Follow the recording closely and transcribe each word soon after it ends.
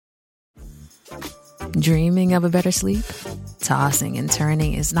Dreaming of a better sleep? Tossing and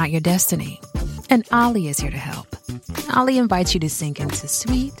turning is not your destiny. And Ollie is here to help. Ollie invites you to sink into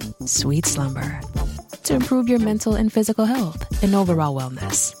sweet, sweet slumber to improve your mental and physical health and overall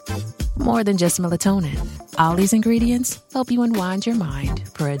wellness. More than just melatonin, Ollie's ingredients help you unwind your mind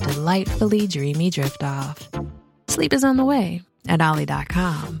for a delightfully dreamy drift off. Sleep is on the way at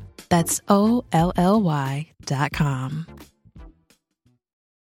Ollie.com. That's OLLY.com.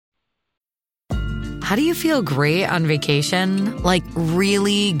 How do you feel great on vacation? Like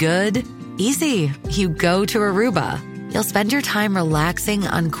really good? Easy. You go to Aruba. You'll spend your time relaxing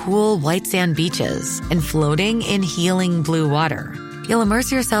on cool white sand beaches and floating in healing blue water. You'll immerse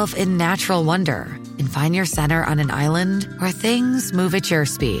yourself in natural wonder and find your center on an island where things move at your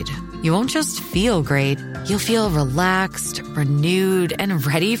speed. You won't just feel great, you'll feel relaxed, renewed, and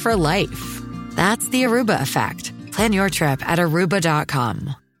ready for life. That's the Aruba effect. Plan your trip at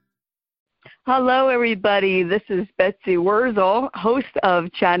Aruba.com. Hello, everybody. This is Betsy Wurzel, host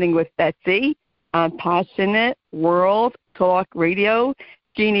of Chatting with Betsy on Passionate World Talk Radio.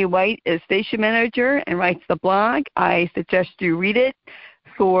 Jeannie White is station manager and writes the blog. I suggest you read it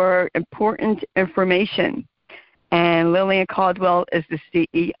for important information. And Lillian Caldwell is the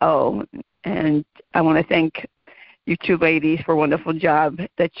CEO. And I want to thank you two ladies for a wonderful job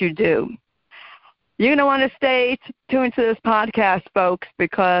that you do. You're going to want to stay tuned to this podcast, folks,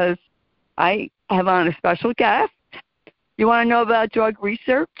 because I have on a special guest. You want to know about drug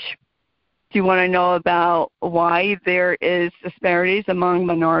research? Do you want to know about why there is disparities among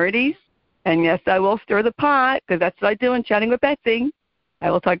minorities? And yes, I will stir the pot, because that's what I do in Chatting with Betsy.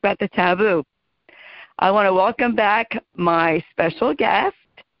 I will talk about the taboo. I want to welcome back my special guest,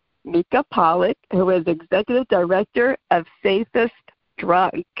 Mika Pollock, who is Executive Director of Safest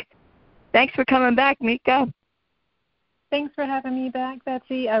Drug. Thanks for coming back, Mika. Thanks for having me back,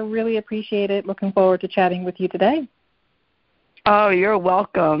 Betsy. I really appreciate it. Looking forward to chatting with you today. Oh, you're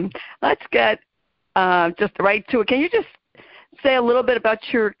welcome. Let's get just right to it. Can you just say a little bit about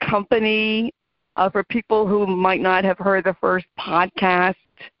your company for people who might not have heard the first podcast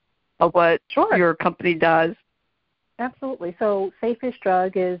of what your company does? Absolutely. So Safest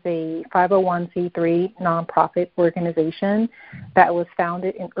Drug is a 501c3 nonprofit organization that was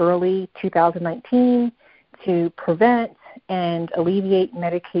founded in early 2019 to prevent and alleviate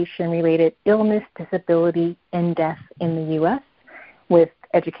medication-related illness, disability, and death in the U.S. with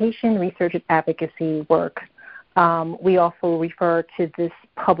education, research, and advocacy work. We also refer to this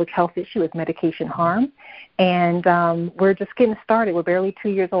public health issue as medication harm. And we're just getting started. We're barely 2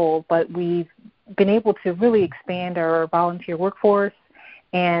 years old, but we've been able to really expand our volunteer workforce,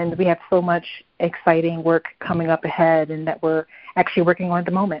 and we have so much exciting work coming up ahead and that we're actually working on at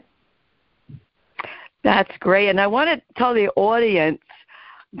the moment. That's great. And I want to tell the audience,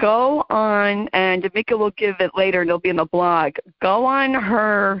 go on, and Mika will give it later, and it'll be in the blog. Go on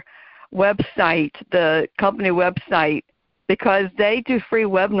her website, the company website, because they do free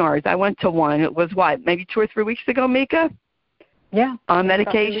webinars. I went to one. It was, maybe 2 or 3 weeks ago, Mika? Yeah. On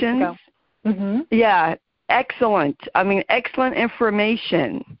medications? Mm-hmm. Yeah. Excellent. I mean, excellent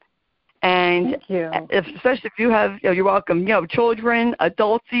information. And thank you. Especially if you have, you're welcome, children,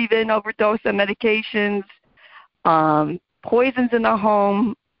 adults even, overdose on medications, poisons in the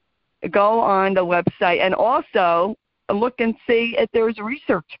home, go on the website. And also look and see if there's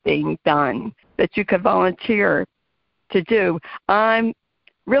research being done that you could volunteer to do. I'm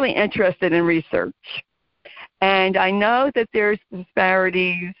really interested in research. And I know that there's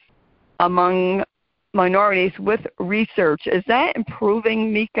disparities among minorities with research. Is that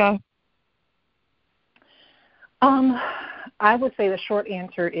improving, Mika? I would say the short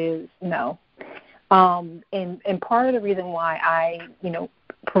answer is no. And part of the reason why I,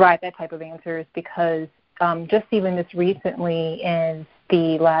 provide that type of answer is because just even this recently in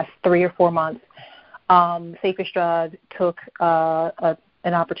the last 3 or 4 months, Safest Drug took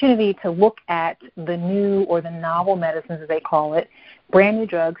an opportunity to look at the new or the novel medicines, as they call it, brand new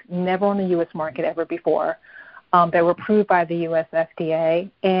drugs, never on the U.S. market ever before, that were approved by the U.S. FDA.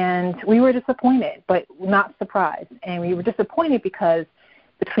 And we were disappointed, but not surprised. And we were disappointed because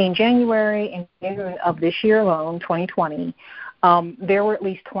between January and June of this year alone, 2020, there were at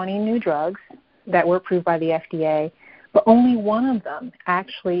least 20 new drugs that were approved by the FDA, but only one of them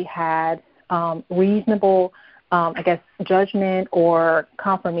actually had reasonable, judgment or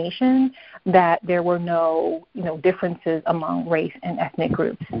confirmation that there were no, differences among race and ethnic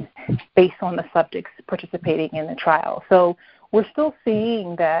groups based on the subjects participating in the trial. So we're still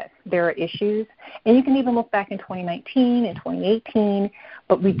seeing that there are issues, and you can even look back in 2019 and 2018,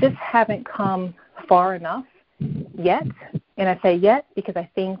 but we just haven't come far enough yet. And I say yet because I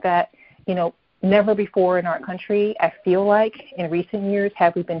think that never before in our country, I feel like, in recent years,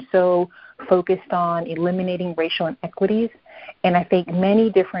 have we been so focused on eliminating racial inequities. And I think many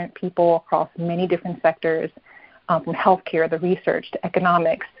different people across many different sectors, from healthcare, the research, to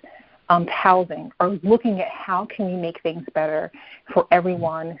economics, to housing, are looking at how can we make things better for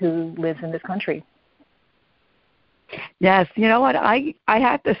everyone who lives in this country. Yes, you know what? I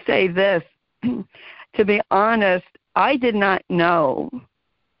have to say this. To be honest, I did not know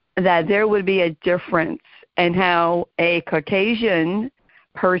that there would be a difference in how a Caucasian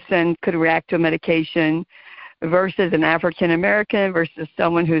person could react to a medication versus an African American versus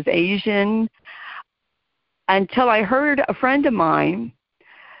someone who's Asian, until I heard a friend of mine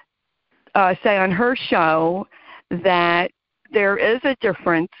say on her show that there is a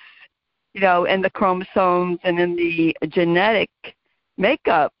difference, in the chromosomes and in the genetic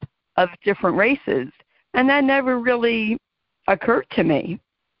makeup of different races. And that never really occurred to me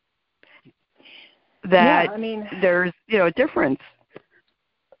that there's, a difference.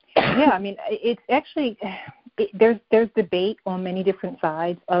 Yeah, it's actually, there's debate on many different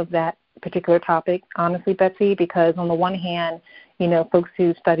sides of that particular topic, honestly, Betsy, because on the one hand, folks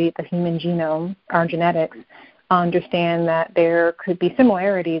who study the human genome, our genetics, understand that there could be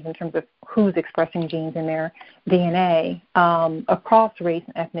similarities in terms of who's expressing genes in their DNA across race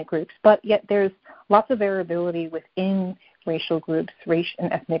and ethnic groups, but yet there's lots of variability within racial groups, race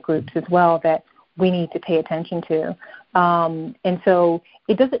and ethnic groups as well that we need to pay attention to. And so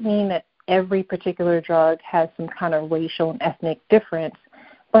it doesn't mean that every particular drug has some kind of racial and ethnic difference,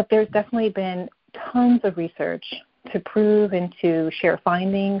 but there's definitely been tons of research to prove and to share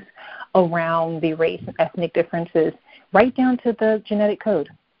findings around the race and ethnic differences, right down to the genetic code.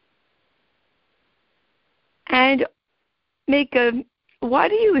 And Mika, why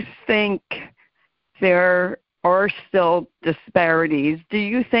do you think there are still disparities? Do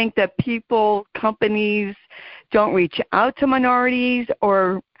you think that companies don't reach out to minorities,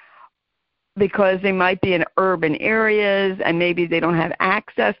 or because they might be in urban areas and maybe they don't have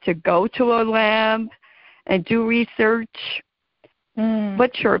access to go to a lab and do research?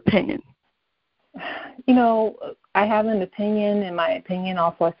 What's your opinion? I have an opinion, and my opinion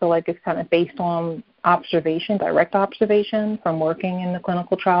also I feel like it's kind of based on observation, direct observation from working in the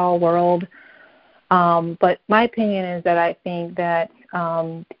clinical trial world. But my opinion is that I think that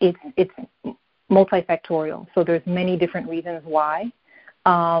it's multifactorial. So there's many different reasons why.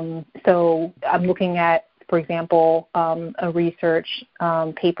 So I'm looking at, for example, a research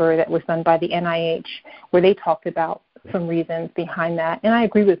paper that was done by the NIH where they talked about some reasons behind that, and I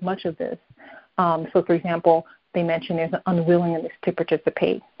agree with much of this. So, for example, they mentioned there's an unwillingness to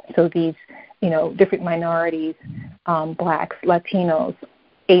participate. So these, different minorities, blacks, Latinos,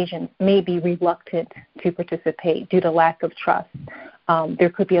 Asians, may be reluctant to participate due to lack of trust.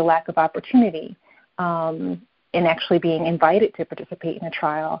 There could be a lack of opportunity in actually being invited to participate in a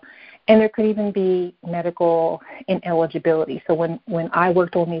trial. And there could even be medical ineligibility. So when I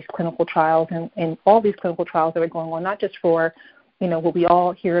worked on these clinical trials and all these clinical trials that are going on, not just for, what we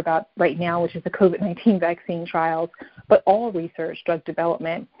all hear about right now, which is the COVID-19 vaccine trials, but all research, drug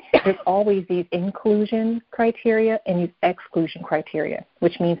development, there's always these inclusion criteria and these exclusion criteria,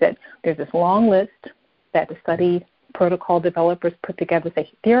 which means that there's this long list that the study protocol developers put together,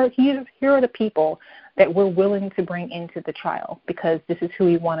 say, here are the people that we're willing to bring into the trial because this is who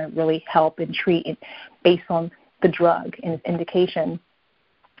we want to really help and treat based on the drug and its indication.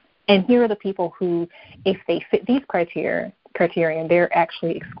 And here are the people who, if they fit these criteria, they're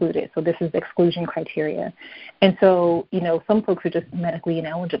actually excluded. So this is exclusion criteria. And so, some folks are just medically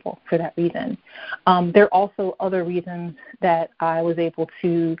ineligible for that reason. There are also other reasons that I was able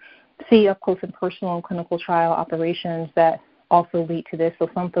to see up close and personal in clinical trial operations that also lead to this. So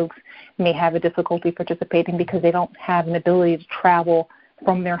some folks may have a difficulty participating because they don't have an ability to travel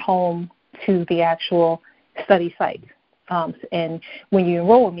from their home to the actual study site. And when you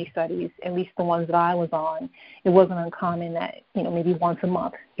enroll in these studies, at least the ones that I was on, it wasn't uncommon that, maybe once a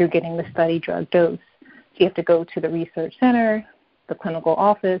month you're getting the study drug dose. So you have to go to the research center, the clinical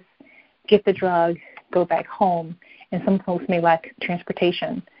office, get the drug, go back home, and some folks may lack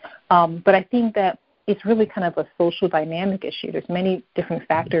transportation. But I think that it's really kind of a social dynamic issue. There's many different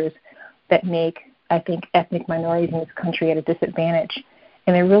factors that make, I think, ethnic minorities in this country at a disadvantage.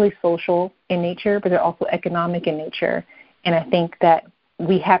 And they're really social in nature, but they're also economic in nature. And I think that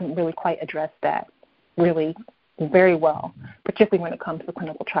we haven't really quite addressed that really very well, particularly when it comes to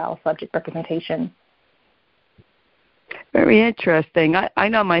clinical trial subject representation. Very interesting. I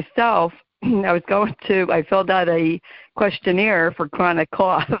know myself, I filled out a questionnaire for chronic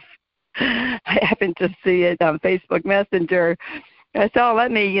cough. I happened to see it on Facebook Messenger, I said, oh,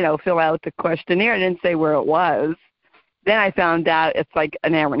 let me, fill out the questionnaire. I didn't say where it was. Then I found out it's like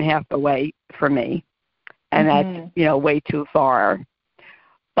an hour and a half away for me, and that's, way too far.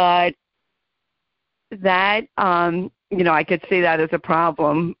 But that, I could see that as a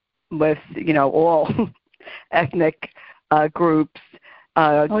problem with, all ethnic groups,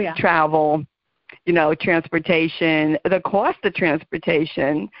 travel, transportation, the cost of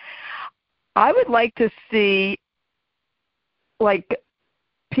transportation. I would like to see, like,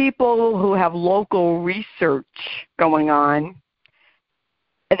 people who have local research going on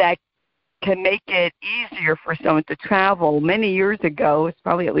that can make it easier for someone to travel. Many years ago, it's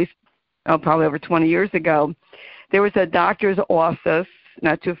probably probably over 20 years ago, there was a doctor's office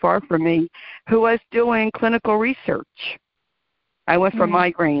not too far from me who was doing clinical research. I went for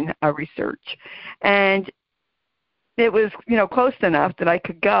migraine research, and it was, close enough that I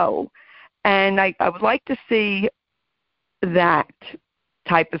could go. And I would like to see that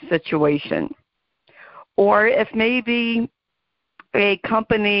type of situation. Or if maybe a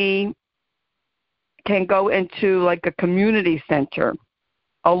company can go into like a community center,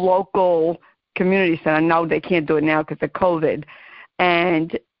 a local community center. No, they can't do it now because of COVID.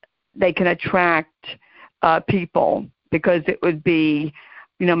 And they can attract people because it would be,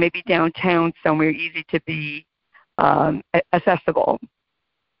 maybe downtown somewhere easy to be accessible.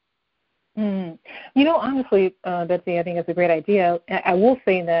 Honestly, Betsy, I think it's a great idea. I will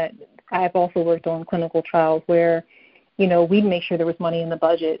say that I've also worked on clinical trials where, we make sure there was money in the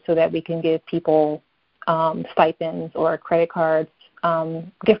budget so that we can give people stipends or credit cards,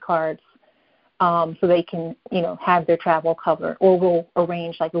 gift cards, so they can, have their travel covered. Or we'll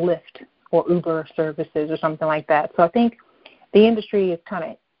arrange like Lyft or Uber services or something like that. So I think the industry is kind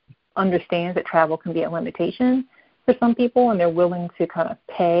of understands that travel can be a limitation for some people, and they're willing to kind of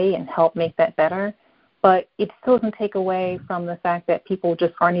pay and help make that better. But it still doesn't take away from the fact that people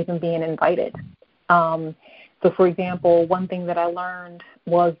just aren't even being invited. So, for example, one thing that I learned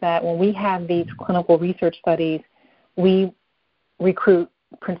was that when we have these clinical research studies, we recruit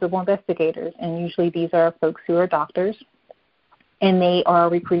principal investigators, and usually these are folks who are doctors, and they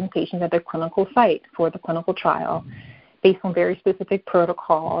are recruiting patients at their clinical site for the clinical trial based on very specific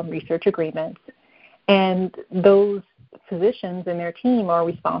protocol and research agreements. And those physicians and their team are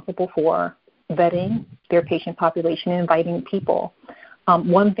responsible for vetting their patient population and inviting people.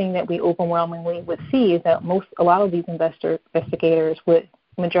 One thing that we overwhelmingly would see is that a lot of these investigators would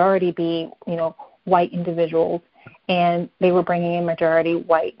majority be, white individuals, and they were bringing in majority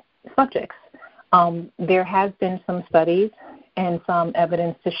white subjects. There has been some studies and some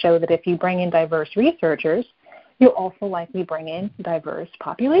evidence to show that if you bring in diverse researchers, you'll also likely bring in diverse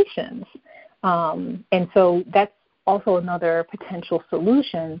populations. And so that's also another potential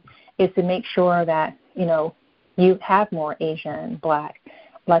solution, is to make sure that, you have more Asian, Black,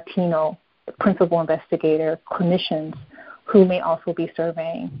 Latino, principal investigator, clinicians who may also be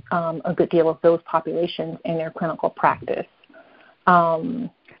surveying a good deal of those populations in their clinical practice. But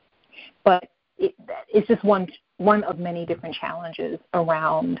it's just one of many different challenges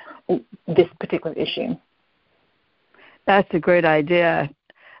around this particular issue. That's a great idea.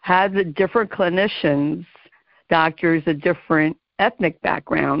 Have the different clinicians, doctors of different ethnic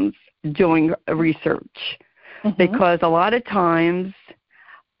backgrounds doing research. Because a lot of times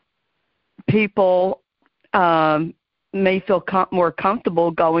people may feel more comfortable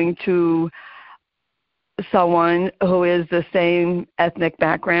going to someone who is the same ethnic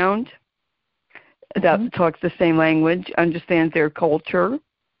background, that talks the same language, understands their culture,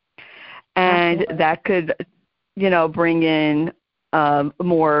 and that could, bring in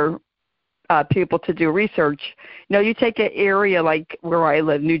more people to do research. You take an area like where I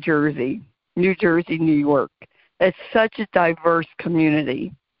live, New Jersey, New York. It's such a diverse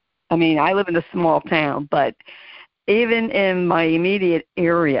community. I mean, I live in a small town, but even in my immediate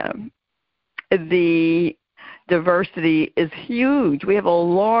area, the diversity is huge. We have a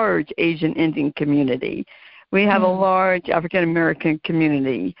large Asian Indian community. We have a large African American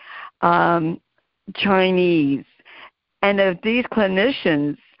community, Chinese. And if these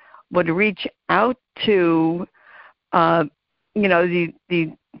clinicians would reach out to,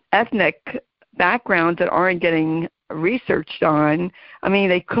 the ethnic backgrounds that aren't getting researched on, I mean,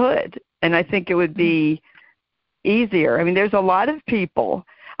 they could. And I think it would be easier. I mean, there's a lot of people.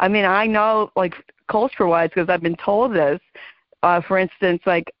 I mean, I know, like, culture-wise, because I've been told this, for instance,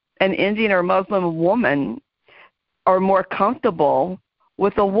 like an Indian or Muslim woman are more comfortable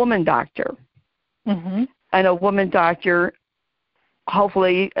with a woman doctor. And a woman doctor,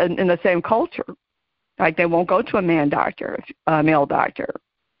 hopefully, in the same culture. Like, they won't go to a male doctor.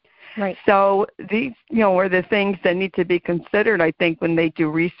 Right. So these, are the things that need to be considered, I think, when they do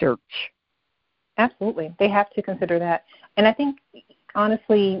research. Absolutely. They have to consider that. And I think,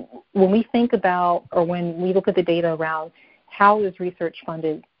 honestly, when we think about or when we look at the data around how is research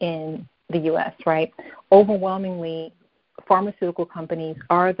funded in the U.S., right, overwhelmingly, pharmaceutical companies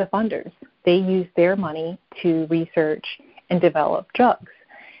are the funders. They use their money to research and develop drugs.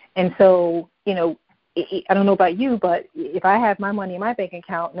 And so, I don't know about you, but if I have my money in my bank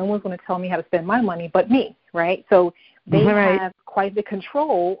account, no one's going to tell me how to spend my money but me, right? So they have quite the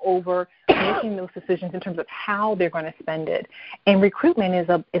control over making those decisions in terms of how they're going to spend it. And recruitment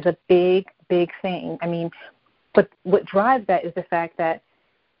is a big, big thing. I mean, but what drives that is the fact that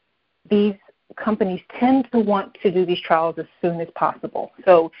these companies tend to want to do these trials as soon as possible.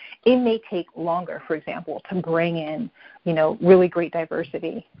 So it may take longer, for example, to bring in, really great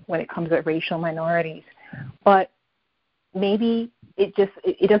diversity when it comes to racial minorities. But maybe it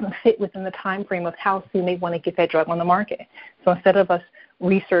doesn't fit within the time frame of how soon they want to get that drug on the market. So instead of us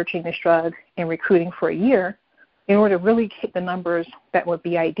researching this drug and recruiting for a year, in order to really hit the numbers that would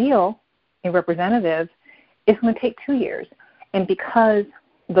be ideal and representative, it's going to take 2 years. And because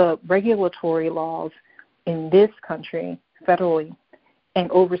the regulatory laws in this country, federally and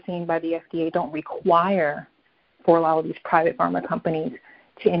overseen by the FDA, don't require for a lot of these private pharma companies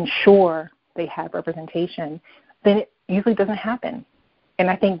to ensure they have representation, then it usually doesn't happen. And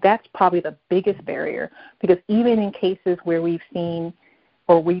I think that's probably the biggest barrier, because even in cases where we've seen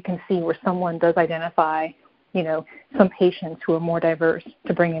or we can see where someone does identify, some patients who are more diverse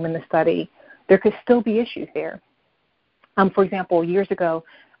to bring them in the study, there could still be issues there. For example, years ago,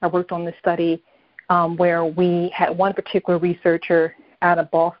 I worked on this study where we had one particular researcher out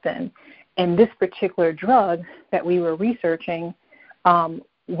of Boston, and this particular drug that we were researching,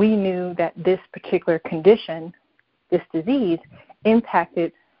 we knew that this particular condition, this disease,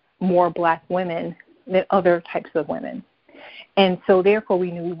 impacted more Black women than other types of women. And so therefore we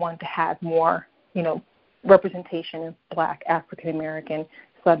knew we wanted to have more, representation of Black African-American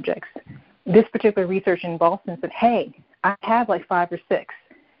subjects. This particular research in Boston said, hey, I have like 5 or 6,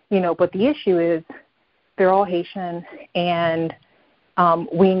 but the issue is they're all Haitian, and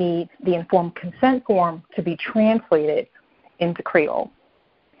we need the informed consent form to be translated into Creole.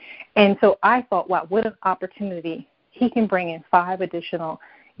 And so I thought, wow, what an opportunity. He can bring in 5 additional,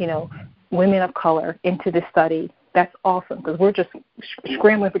 women of color into this study. That's awesome, because we're just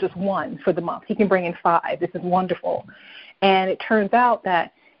scrambling for just 1 for the month. He can bring in 5. This is wonderful. And it turns out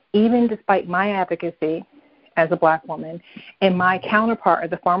that even despite my advocacy as a Black woman and my counterpart at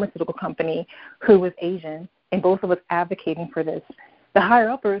the pharmaceutical company who was Asian, and both of us advocating for this, the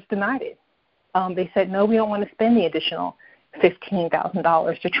higher-uppers denied it. They said, no, we don't want to spend the additional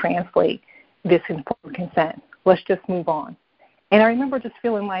 $15,000 to translate this informed consent. Let's just move on. And I remember just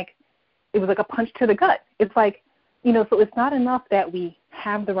feeling like it was like a punch to the gut. It's like, so it's not enough that we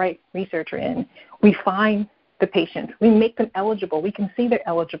have the right researcher in. We find the patients. We make them eligible. We can see they're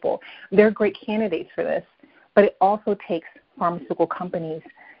eligible. They're great candidates for this. But it also takes pharmaceutical companies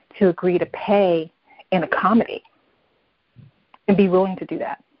to agree to pay and accommodate and be willing to do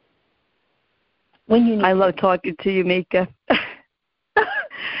that. I love talking to you, Mika.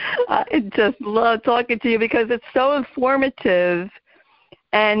 I just love talking to you because it's so informative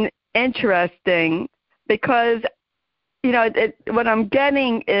and interesting, because, what I'm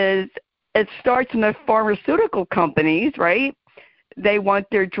getting is it starts in the pharmaceutical companies, right? They want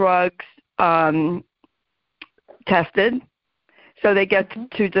their drugs tested, so they get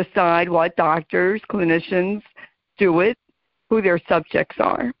to decide what doctors, clinicians do it, who their subjects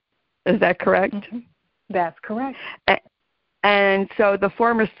are. Is that correct? Mm-hmm. That's correct. And so the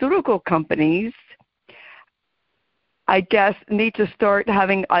pharmaceutical companies, I guess, need to start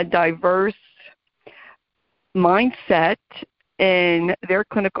having a diverse mindset in their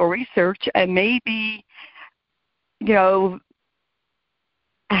clinical research, and maybe,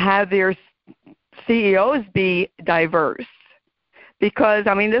 have their CEOs be diverse. Because,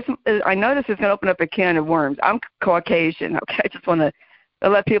 I know this is going to open up a can of worms. I'm Caucasian, okay? I just want to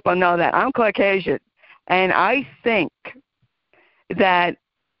let people know that. I'm Caucasian. And I think that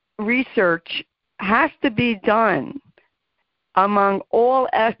research has to be done among all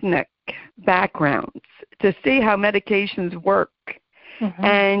ethnic backgrounds to see how medications work. Mm-hmm.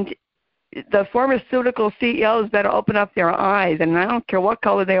 And the pharmaceutical CEOs better open up their eyes, and I don't care what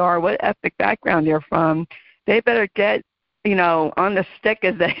color they are, what ethnic background they're from, they better get, on the stick,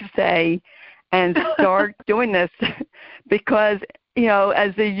 as they say, and start doing this, because,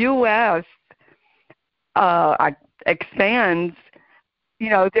 as the U.S. Expands,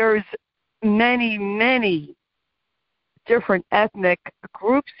 there's many, many different ethnic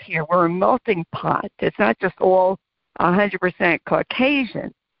groups here. We're a melting pot. It's not just all 100%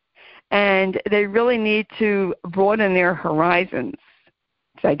 Caucasian. And they really need to broaden their horizons.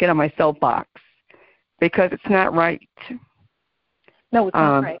 So I get on my soapbox because it's not right. No, it's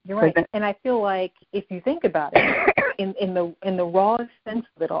not right. You're right. And I feel like if you think about it, in the rawest sense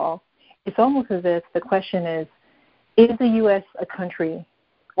of it all, it's almost as if the question is the U.S. a country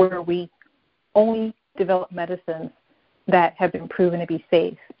where we only develop medicines that have been proven to be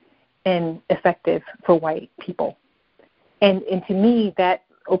safe and effective for white people? And to me, that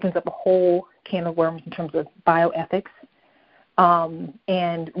opens up a whole can of worms in terms of bioethics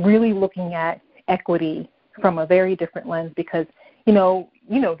and really looking at equity from a very different lens because, you know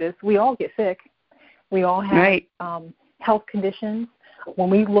this, we all get sick. We all have health conditions. When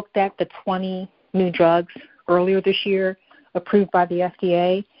we looked at the 20 new drugs earlier this year approved by the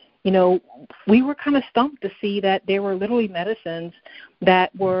FDA, we were kind of stumped to see that there were literally medicines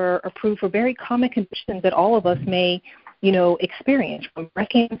that were approved for very common conditions that all of us may, experience, from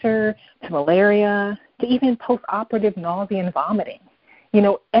breast cancer to malaria to even post-operative nausea and vomiting.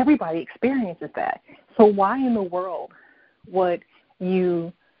 Everybody experiences that. So why in the world would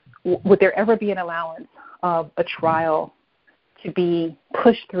there ever be an allowance of a trial to be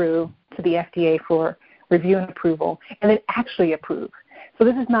pushed through to the FDA for review and approval and then actually approve? So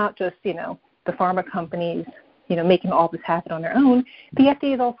this is not just, the pharma companies, making all this happen on their own. The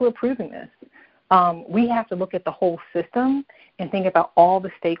FDA is also approving this. We have to look at the whole system and think about all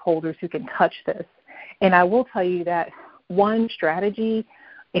the stakeholders who can touch this. And I will tell you that one strategy,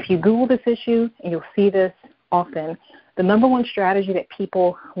 if you Google this issue, and you'll see this often, the number one strategy that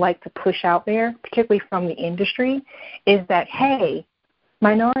people like to push out there, particularly from the industry, is that, hey,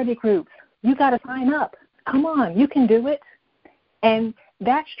 minority groups, you got to sign up. Come on, you can do it. And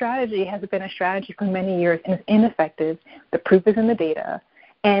that strategy has been a strategy for many years and is ineffective. The proof is in the data.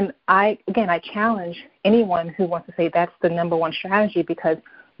 And I challenge anyone who wants to say that's the number one strategy because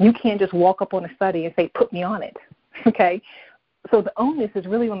you can't just walk up on a study and say, put me on it, okay? So the onus is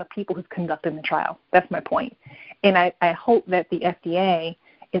really on the people who's conducting the trial. That's my point. And I hope that the FDA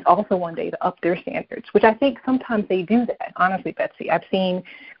is also one day to up their standards, which I think sometimes they do that, honestly, Betsy. I've seen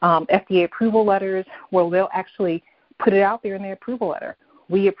FDA approval letters where they'll actually put it out there in their approval letter.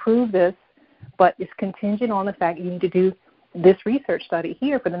 We approve this, but it's contingent on the fact you need to do this research study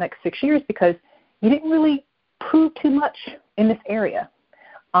here for the next 6 years because you didn't really prove too much in this area,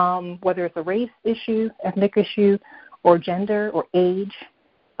 whether it's a race issue, ethnic issue, or gender or age.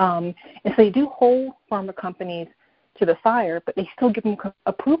 And so they do hold pharma companies to the fire, but they still give them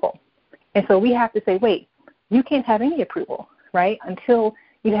approval. And so we have to say, wait, you can't have any approval, right, until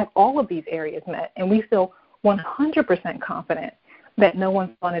you have all of these areas met. And we feel 100% confident that no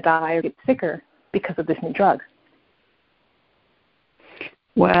one's going to die or get sicker because of this new drug.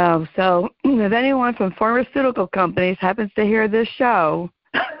 Wow. So if anyone from pharmaceutical companies happens to hear this show,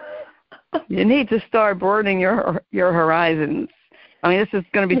 you need to start broadening your horizons. I mean, this is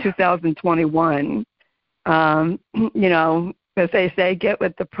going to be 2021. As they say, get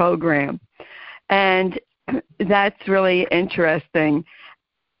with the program. And that's really interesting.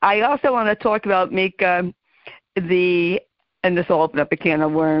 I also want to talk about, Mika, and this will open up a can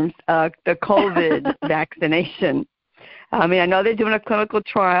of worms, the COVID vaccination. I mean, I know they're doing a clinical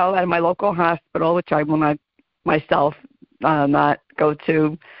trial at my local hospital, which I will not myself not go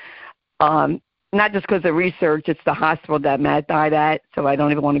to. Not just because of research, it's the hospital that Matt died at, so I don't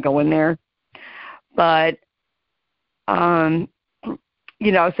even want to go in there. But, so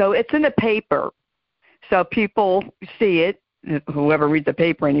it's in the paper. So people see it, whoever reads the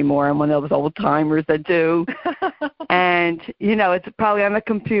paper anymore. I'm one of those old timers that do. And, it's probably on the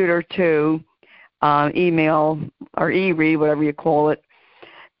computer too, email or e-read, whatever you call it.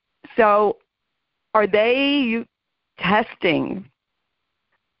 So are they testing,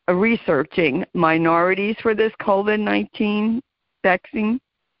 researching minorities for this COVID-19 vaccine?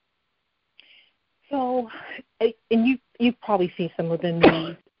 So, and you probably see some of the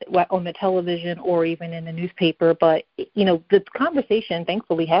news on the television or even in the newspaper, but, the conversation,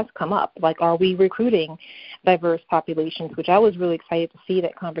 thankfully, has come up. Like, are we recruiting diverse populations, which I was really excited to see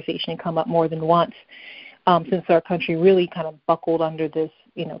that conversation come up more than once since our country really kind of buckled under this,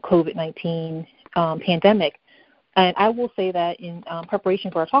 COVID-19 pandemic. And I will say that in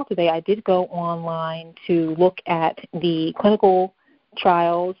preparation for our talk today, I did go online to look at the clinical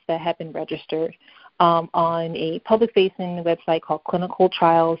trials that have been registered on a public-facing website called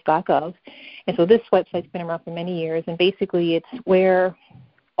clinicaltrials.gov. And so this website's been around for many years, and basically it's where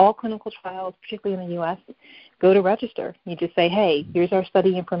all clinical trials, particularly in the U.S., go to register. You just say, hey, here's our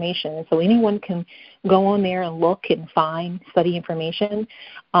study information. And so anyone can go on there and look and find study information.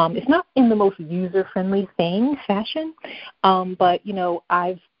 It's not in the most user-friendly fashion, but,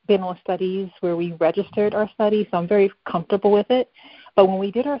 I've been on studies where we registered our study, so I'm very comfortable with it. But when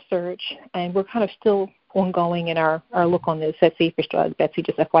we did our search, and we're kind of still ongoing in our look on this at Safe Drugs, Betsy,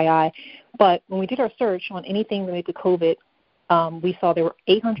 just FYI, but when we did our search on anything related to COVID, we saw there were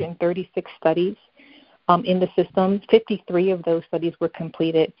 836 studies in the system. 53 of those studies were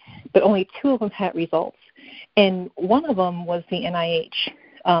completed, but only 2 of them had results. And one of them was the NIH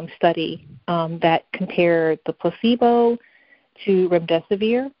study that compared the placebo to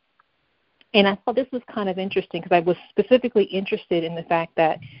remdesivir. And I thought this was kind of interesting because I was specifically interested in the fact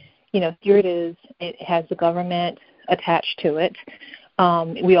that, here it is, it has the government attached to it.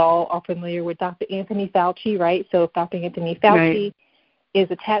 We all are familiar with Dr. Anthony Fauci, right? So if Dr. Anthony Fauci is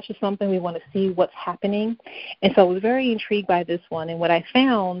attached to something, we want to see what's happening. And so I was very intrigued by this one. And what I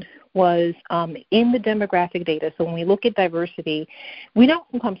found was in the demographic data, so when we look at diversity, we don't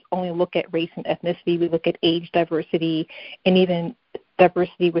sometimes only look at race and ethnicity, we look at age diversity and even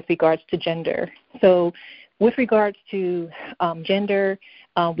diversity with regards to gender. So with regards to gender,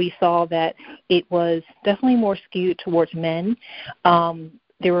 we saw that it was definitely more skewed towards men.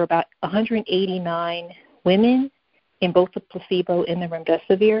 There were about 189 women in both the placebo and the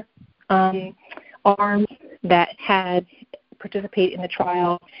remdesivir arms that had participated in the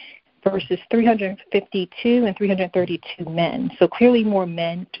trial versus 352 and 332 men. So clearly more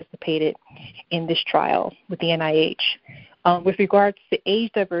men participated in this trial with the NIH. With regards to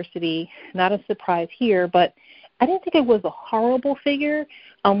age diversity, not a surprise here, but I didn't think it was a horrible figure.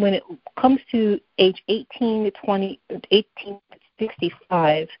 When it comes to age 18 to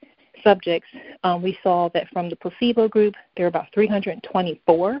 65 subjects, we saw that from the placebo group, there were about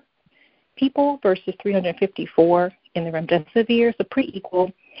 324 people versus 354 in the remdesivir, so pretty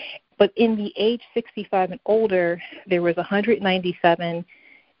equal. But in the age 65 and older, there was 197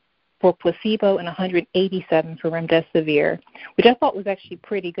 for placebo and 187 for remdesivir, which I thought was actually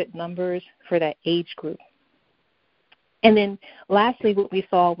pretty good numbers for that age group. And then lastly, what we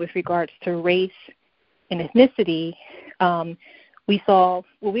saw with regards to race and ethnicity, we saw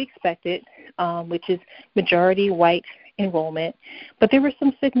what we expected, which is majority white enrollment, but there were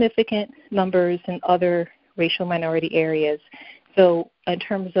some significant numbers in other racial minority areas. So in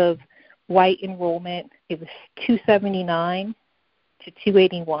terms of white enrollment, it was 279 to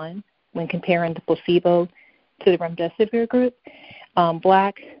 281 when comparing the placebo to the remdesivir group.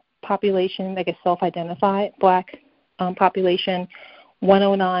 Black population, I guess self-identified black population,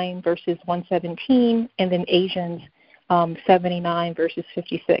 109 versus 117, and then Asians, 79 versus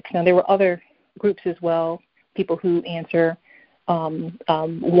 56. Now, there were other groups as well, people who answer one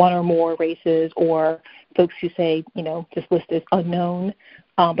or more races, or folks who say, just listed as unknown,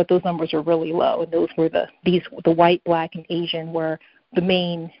 but those numbers are really low, and those were the white, black, and Asian were the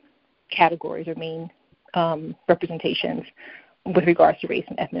main categories or main representations with regards to race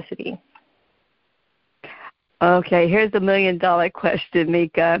and ethnicity. Okay, here's the $1 million question,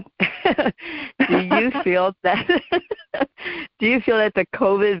 Mika. Do you feel that the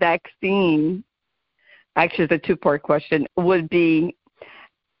COVID vaccine, actually it's a two-part question, would be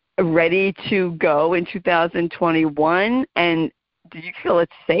ready to go in 2021, and do you feel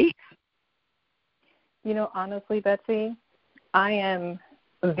it's safe? Honestly, Betsy, I am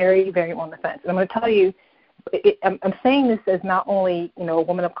very, very on the fence. I'm going to tell you, I'm saying this as not only, a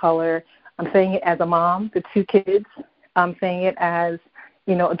woman of color. I'm saying it as a mom to 2 kids. I'm saying it as,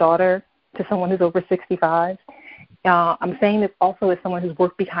 a daughter to someone who's over 65. I'm saying this also as someone who's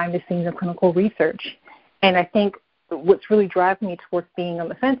worked behind the scenes of clinical research. And I think what's really driving me towards being on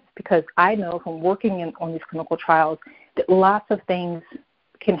the fence is because I know from working on these clinical trials that lots of things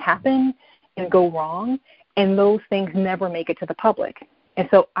can happen and go wrong, and those things never make it to the public. And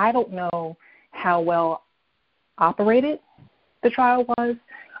so I don't know how well operated the trial was.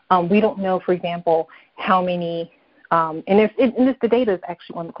 We don't know, for example, how many, the data is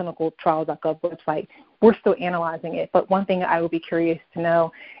actually on the clinicaltrials.gov website. We're still analyzing it, but one thing I would be curious to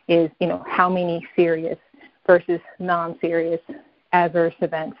know is, how many serious versus non-serious adverse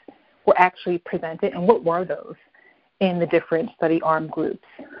events were actually presented, and what were those in the different study arm groups,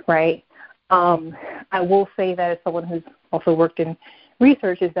 right? I will say that as someone who's also worked in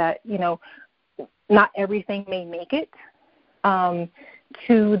research is that, not everything may make it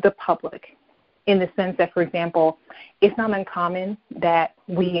to the public, in the sense that, for example, it's not uncommon that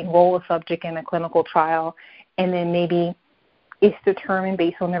we enroll a subject in a clinical trial and then maybe it's determined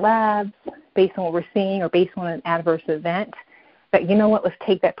based on their labs, based on what we're seeing, or based on an adverse event that, you know what, let's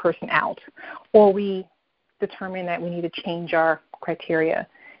take that person out, or we determine that we need to change our criteria.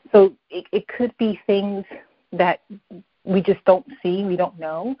 So it could be things that we just don't see, we don't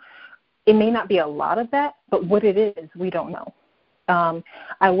know. It may not be a lot of that, but what it is, we don't know.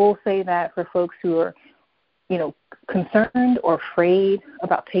 I will say that for folks who are, concerned or afraid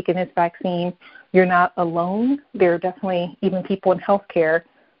about taking this vaccine, you're not alone. There are definitely even people in healthcare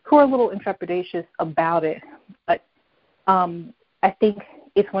who are a little intrepidatious about it. But I think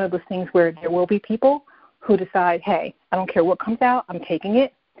it's one of those things where there will be people who decide, hey, I don't care what comes out, I'm taking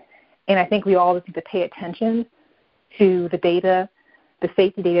it. And I think we all need to pay attention to the data, the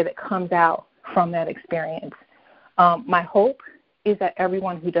safety data that comes out from that experience. My hope is that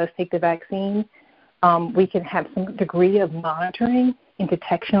everyone who does take the vaccine, we can have some degree of monitoring and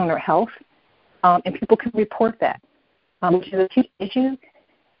detection on their health, and people can report that, which is a huge issue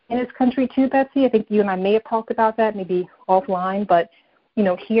in this country too, Betsy. I think you and I may have talked about that, maybe offline, but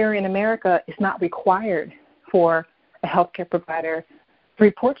here in America, it's not required for a healthcare provider to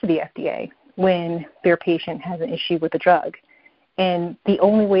report to the FDA when their patient has an issue with a drug. And the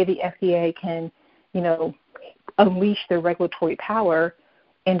only way the FDA can, unleash their regulatory power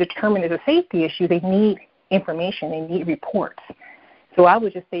and determine it's a safety issue, they need information, they need reports. So I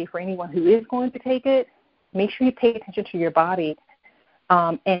would just say for anyone who is going to take it, make sure you pay attention to your body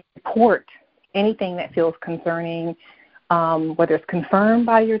and report anything that feels concerning, whether it's confirmed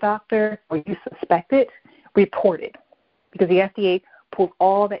by your doctor or you suspect it, report it. Because the FDA pulls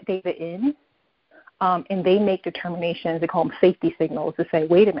all that data in, and they make determinations, they call them safety signals, to say,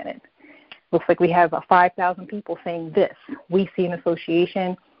 wait a minute, looks like we have 5,000 people saying this. We see an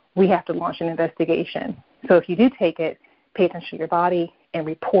association. We have to launch an investigation. So if you do take it, pay attention to your body and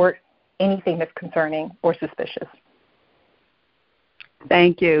report anything that's concerning or suspicious.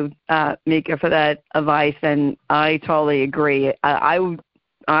 Thank you, Mika, for that advice, and I totally agree. I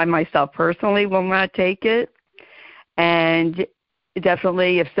myself personally will not take it, and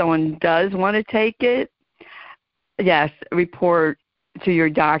definitely if someone does want to take it, yes, report to your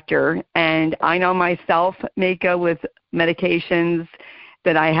doctor. And I know myself, Mika, with medications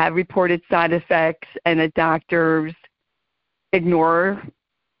that I have reported side effects, and the doctors ignore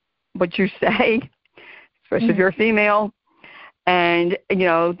what you say, especially if you're a female. And,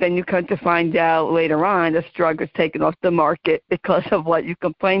 then you come to find out later on this drug was taken off the market because of what you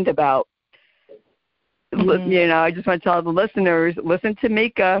complained about. I just want to tell the listeners, listen to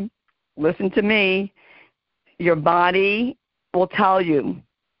Mika, listen to me. Your body will tell you.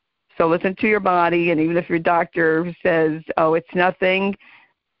 So listen to your body, and even if your doctor says, oh, it's nothing,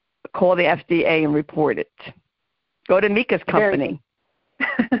 call the FDA and report it. Go to Mika's company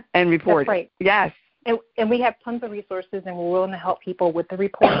and report That's right. it. Yes. And we have tons of resources, and we're willing to help people with the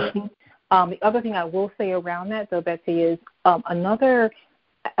reporting. The other thing I will say around that, though, Betsy, is another,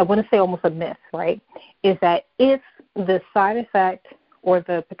 I want to say almost a myth, right, is that if the side effect or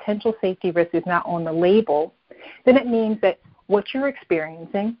the potential safety risk is not on the label, then it means that what you're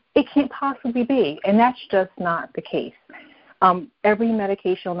experiencing, it can't possibly be. And that's just not the case. Every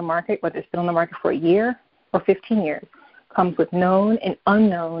medication on the market, whether it's been on the market for a year or 15 years, comes with known and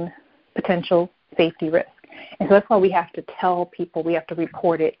unknown potential safety risk. And so that's why we have to tell people, we have to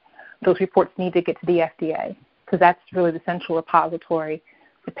report it. Those reports need to get to the FDA, because that's really the central repository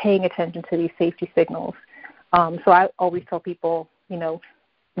for paying attention to these safety signals. So I always tell people,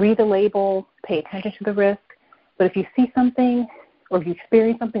 read the label, pay attention to the risk. But if you see something or if you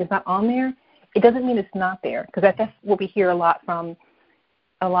experience something that's not on there, it doesn't mean it's not there, because that's what we hear a lot from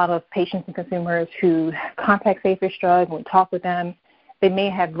a lot of patients and consumers who contact Safest Drug. When we talk with them, they may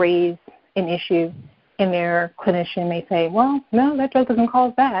have raised an issue, and their clinician may say, well, no, that drug doesn't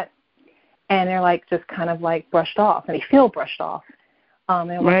cause that. And they're just kind of brushed off, and they feel brushed off.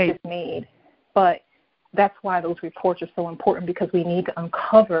 And right. Dismayed. But that's why those reports are so important, because we need to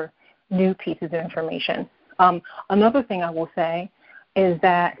uncover new pieces of information. Another thing I will say is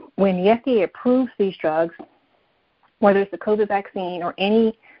that when the FDA approves these drugs, whether it's the COVID vaccine or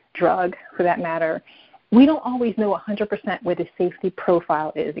any drug for that matter, we don't always know 100% where the safety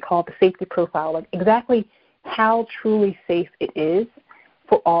profile is. We call it the safety profile, exactly how truly safe it is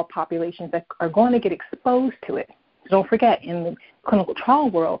for all populations that are going to get exposed to it. So don't forget, in the clinical trial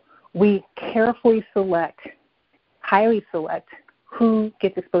world, we carefully highly select who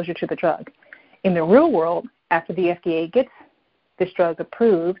gets exposure to the drug. In the real world, after the FDA gets this drug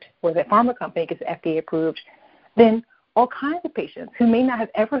approved, or the pharma company gets FDA approved, then all kinds of patients who may not have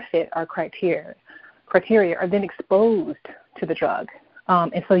ever fit our criteria are then exposed to the drug.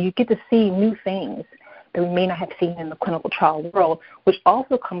 And so you get to see new things that we may not have seen in the clinical trial world, which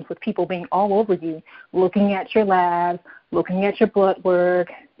also comes with people being all over you, looking at your labs, looking at your blood work,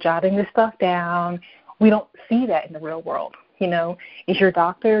 jotting this stuff down. We don't see that in the real world. Is your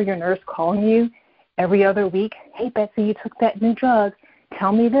doctor, your nurse calling you every other week? Hey, Betsy, you took that new drug.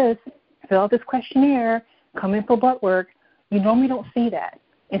 Tell me this. Fill out this questionnaire. Come in for blood work. You normally don't see that.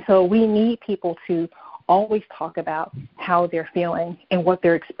 And so we need people to always talk about how they're feeling and what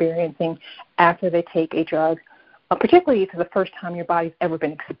they're experiencing after they take a drug, particularly if it's the first time your body's ever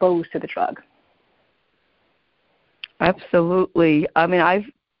been exposed to the drug. Absolutely. I mean,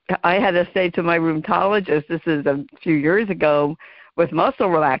 I had to say to my rheumatologist, this is a few years ago, with muscle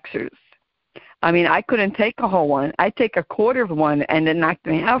relaxers. I mean, I couldn't take a whole one. I'd take a quarter of one and it knocked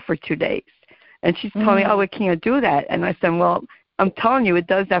me out for 2 days. And she's telling me, I can't do that. And I said, well, I'm telling you, it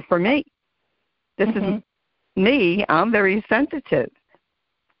does that for me. This is me. I'm very sensitive.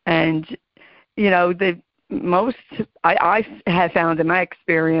 And, the most I have found in my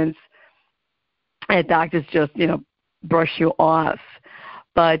experience that doctors just, brush you off.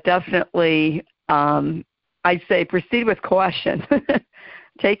 But definitely, I'd say proceed with caution.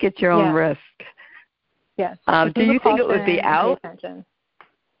 Take it your own risk. Yes. Do you think it would be out?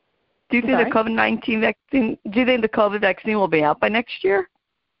 Do you think the COVID-19 vaccine? Do you think the COVID vaccine will be out by next year?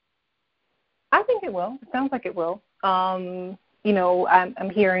 I think it will. It sounds like it will. I'm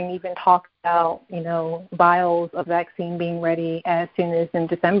hearing even talk about vials of vaccine being ready as soon as in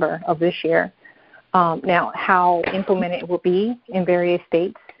December of this year. Now, how implemented it will be in various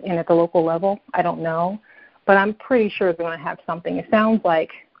states and at the local level, I don't know. But I'm pretty sure they're going to have something. It sounds like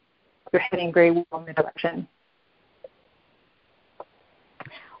they're heading very well in the direction.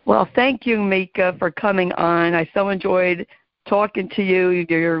 Well, thank you, Mika, for coming on. I so enjoyed talking to you.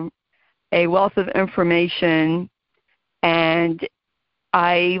 You're a wealth of information, and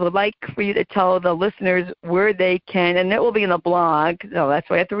I would like for you to tell the listeners where they can, and it will be in the blog. No, that's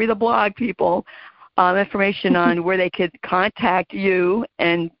why I have to read the blog, people. Information on where they could contact you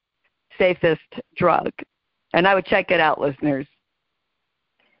and Safest Drug. And I would check it out, listeners.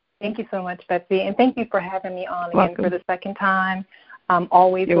 Thank you so much, Betsy. And thank you for having me on again for the second time. I'm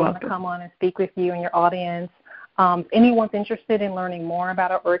always willing to come on and speak with you and your audience. If anyone's interested in learning more about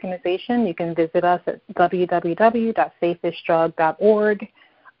our organization, you can visit us at www.safestdrug.org.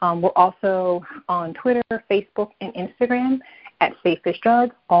 We're also on Twitter, Facebook, and Instagram at Safest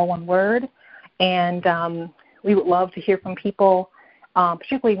Drug, all one word. And we would love to hear from people,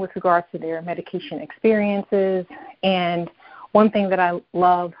 particularly with regards to their medication experiences. And one thing that I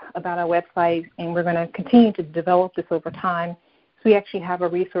love about our website, and we're going to continue to develop this over time, is we actually have a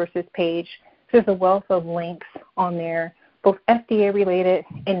resources page. There's a wealth of links on there, both FDA-related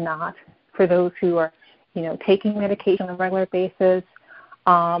and not, for those who are, taking medication on a regular basis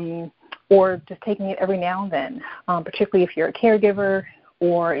or just taking it every now and then, particularly if you're a caregiver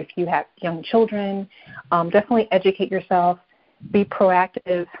or if you have young children. Definitely educate yourself. Be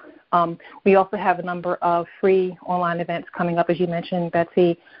proactive. We also have a number of free online events coming up, as you mentioned,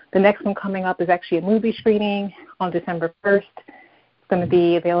 Betsy. The next one coming up is actually a movie screening on December 1st. It's going to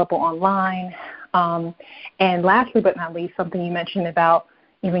be available online. And lastly but not least, something you mentioned about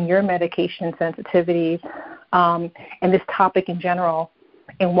even your medication sensitivities and this topic in general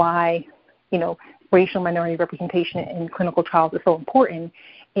and why, racial minority representation in clinical trials is so important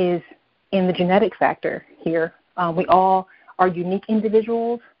is in the genetic factor here. We all are unique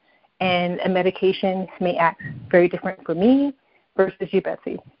individuals, and a medication may act very different for me versus you,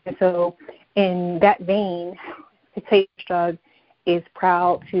 Betsy. And so in that vein, Safest Drug is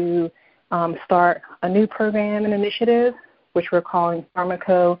proud to start a new program and initiative, which we're calling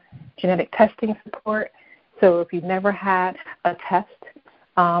Pharmacogenetic Testing Support. So if you've never had a test,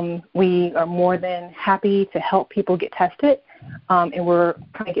 we are more than happy to help people get tested, and we're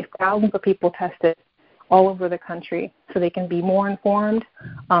trying to get thousands of people tested all over the country so they can be more informed.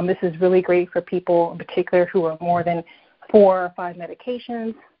 This is really great for people in particular who are more than 4 or 5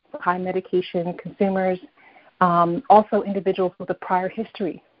 medications, high medication consumers, also individuals with a prior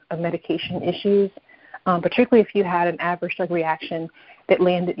history of medication issues, particularly if you had an adverse drug reaction that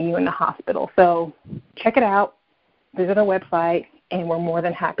landed you in the hospital. So check it out, visit our website, and we're more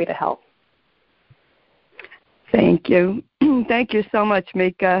than happy to help. Thank you. Thank you so much,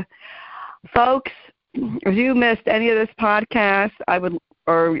 Mika. Folks, if you missed any of this podcast,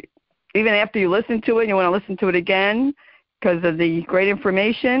 or even after you listen to it, you want to listen to it again because of the great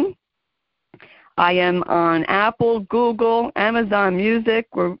information, I am on Apple, Google, Amazon Music,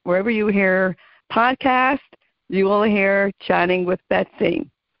 wherever you hear podcasts, you will hear Chatting with Betsy.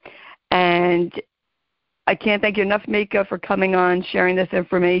 And I can't thank you enough, Mika, for coming on, sharing this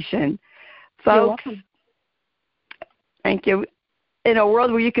information. Folks, Thank you. In a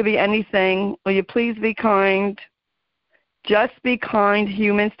world where you could be anything, will you please be kind? Just be kind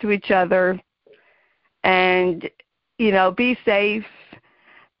humans to each other, and, be safe,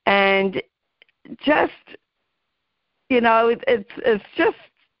 and just, it's just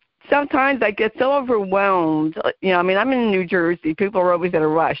sometimes I get so overwhelmed. I'm in New Jersey. People are always in a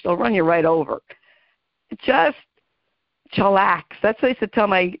rush. They'll run you right over. Just chillax. That's what I used to tell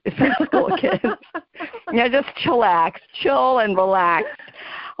my school kids. Just chillax, chill and relax.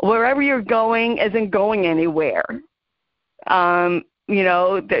 Wherever you're going isn't going anywhere.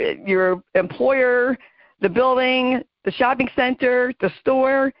 Your employer, the building, the shopping center, the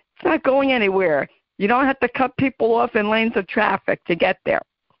store, it's not going anywhere. You don't have to cut people off in lanes of traffic to get there.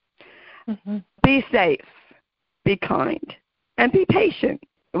 Mm-hmm. Be safe, be kind, and be patient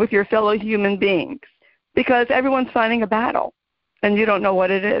with your fellow human beings, because everyone's fighting a battle, and you don't know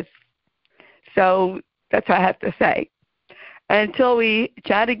what it is. So that's what I have to say. Until we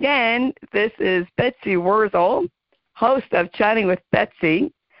chat again, this is Betsy Wurzel, host of Chatting with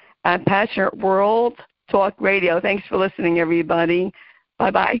Betsy on Passionate World Talk Radio. Thanks for listening, everybody.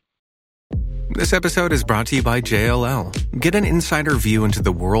 Bye-bye. This episode is brought to you by JLL. Get an insider view into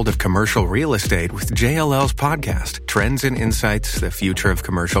the world of commercial real estate with JLL's podcast, Trends and Insights, the Future of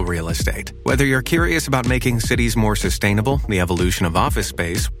Commercial Real Estate. Whether you're curious about making cities more sustainable, the evolution of office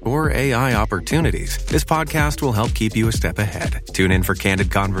space, or AI opportunities, this podcast will help keep you a step ahead. Tune in for candid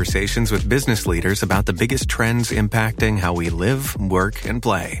conversations with business leaders about the biggest trends impacting how we live, work, and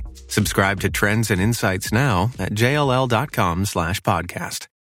play. Subscribe to Trends and Insights now at jll.com/podcast.